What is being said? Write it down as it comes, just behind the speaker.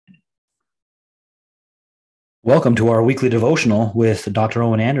Welcome to our weekly devotional with Dr.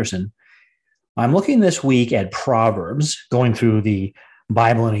 Owen Anderson. I'm looking this week at Proverbs, going through the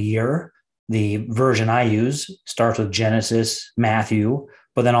Bible in a year. The version I use starts with Genesis, Matthew,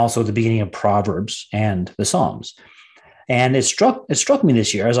 but then also the beginning of Proverbs and the Psalms. And it struck me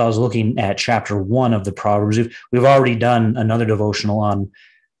this year as I was looking at chapter 1 of the Proverbs. We've already done another devotional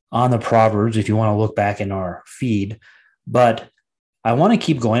on the Proverbs if you want to look back in our feed, but I want to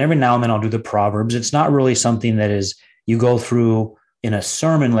keep going. Every now and then I'll do the Proverbs. It's not really something that is you go through in a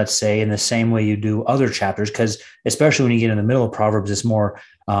sermon, let's say, in the same way you do other chapters, because especially when you get in the middle of Proverbs, it's more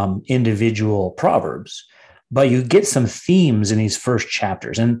individual Proverbs. But you get some themes in these first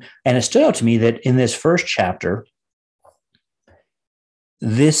chapters. And it stood out to me that in this first chapter,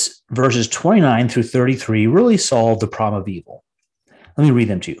 this verses 29 through 33 really solve the problem of evil. Let me read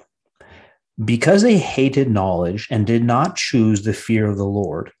them to you. Because they hated knowledge and did not choose the fear of the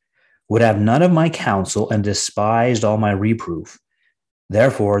Lord, would have none of my counsel and despised all my reproof.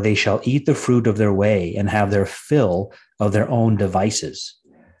 Therefore they shall eat the fruit of their way and have their fill of their own devices.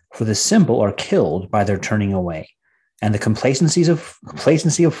 For the simple are killed by their turning away, and the complacency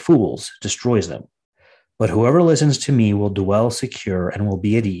of fools destroys them. But whoever listens to me will dwell secure and will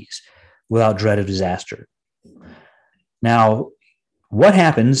be at ease, without dread of disaster. Now, what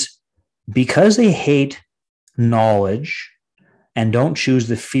happens because they hate knowledge and don't choose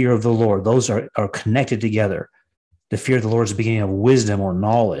the fear of the Lord? Those are connected together. The fear of the Lord is the beginning of wisdom or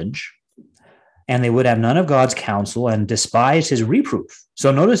knowledge. And they would have none of God's counsel and despise his reproof.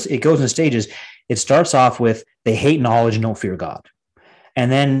 So notice it goes in stages. It starts off with they hate knowledge and don't fear God.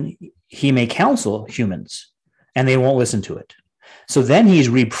 And then he may counsel humans and they won't listen to it. So then he's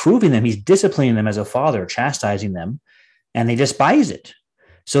reproving them. He's disciplining them as a father, chastising them, and they despise it.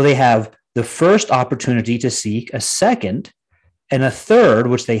 So they have the first opportunity to seek, a second, and a third,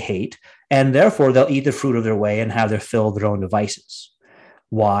 which they hate, and therefore they'll eat the fruit of their way and have their fill of their own devices.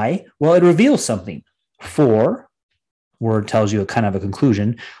 Why? Well, it reveals something. For, word tells you a kind of a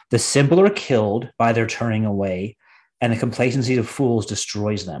conclusion, the simple are killed by their turning away, and the complacency of fools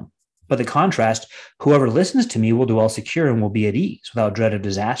destroys them. But the contrast, whoever listens to me will dwell secure and will be at ease without dread of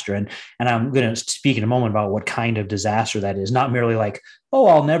disaster. And I'm going to speak in a moment about what kind of disaster that is, not merely like, oh,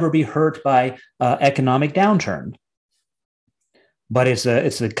 I'll never be hurt by economic downturn. But it's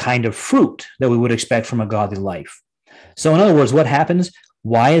the kind of fruit that we would expect from a godly life. So in other words, what happens?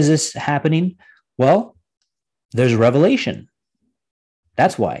 Why is this happening? Well, there's revelation.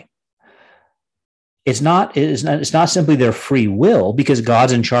 That's why. It's not simply their free will, because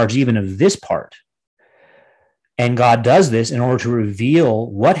God's in charge even of this part. And God does this in order to reveal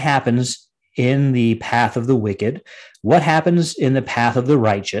what happens in the path of the wicked, what happens in the path of the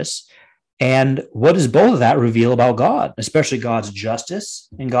righteous, and what does both of that reveal about God, especially God's justice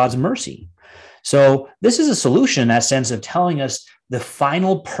and God's mercy. So this is a solution in that sense of telling us the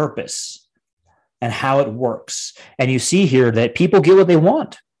final purpose and how it works. And you see here that people get what they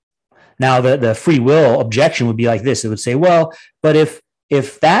want. Now, the free will objection would be like this. It would say, well, but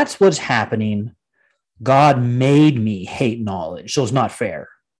if that's what's happening, God made me hate knowledge, so it's not fair.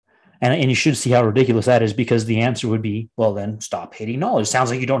 And you should see how ridiculous that is, because the answer would be, well, then stop hating knowledge. Sounds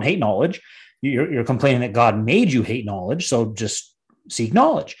like you don't hate knowledge. You're complaining that God made you hate knowledge, so just seek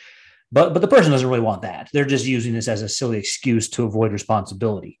knowledge. But the person doesn't really want that. They're just using this as a silly excuse to avoid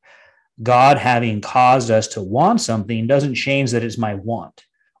responsibility. God having caused us to want something doesn't change that it's my want.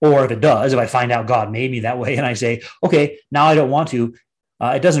 Or if it does, if I find out God made me that way and I say, okay, now I don't want to,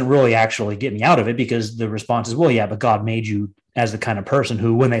 it doesn't really actually get me out of it, because the response is, well, yeah, but God made you as the kind of person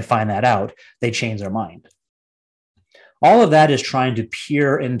who, when they find that out, they change their mind. All of that is trying to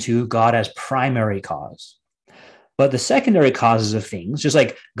peer into God as primary cause. But the secondary causes of things, just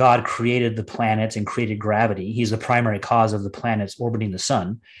like God created the planets and created gravity, he's the primary cause of the planets orbiting the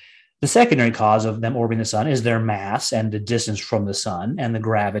sun. The secondary cause of them orbiting the sun is their mass and the distance from the sun and the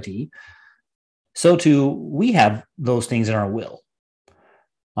gravity. So too, we have those things in our will.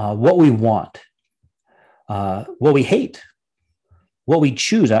 What we want, what we hate, what we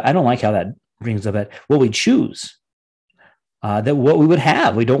choose. I don't like how that brings up that. What we choose, that what we would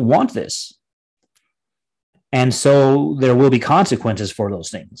have. We don't want this. And so there will be consequences for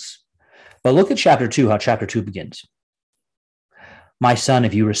those things. But look at chapter 2, how chapter 2 begins. My son,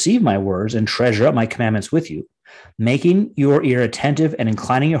 if you receive my words and treasure up my commandments with you, making your ear attentive and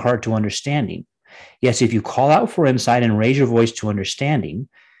inclining your heart to understanding. Yes, if you call out for insight and raise your voice to understanding,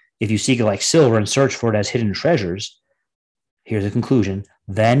 if you seek it like silver and search for it as hidden treasures, here's the conclusion,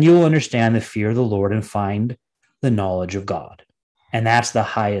 then you will understand the fear of the Lord and find the knowledge of God. And that's the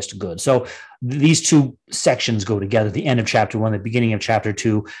highest good. So these two sections go together, the end of chapter 1, the beginning of chapter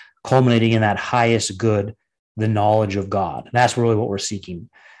 2, culminating in that highest good the knowledge of God. That's really what we're seeking.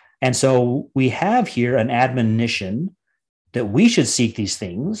 And so we have here an admonition that we should seek these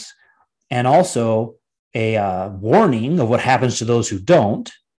things, and also a warning of what happens to those who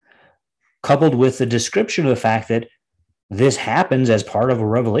don't, coupled with the description of the fact that this happens as part of a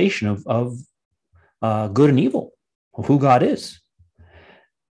revelation of good and evil, of who God is.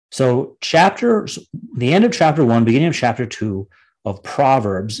 So the end of chapter 1, beginning of chapter 2 of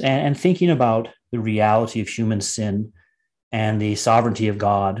Proverbs, and thinking about the reality of human sin and the sovereignty of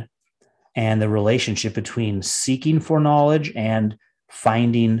God and the relationship between seeking for knowledge and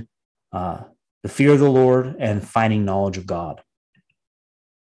finding the fear of the Lord and finding knowledge of God.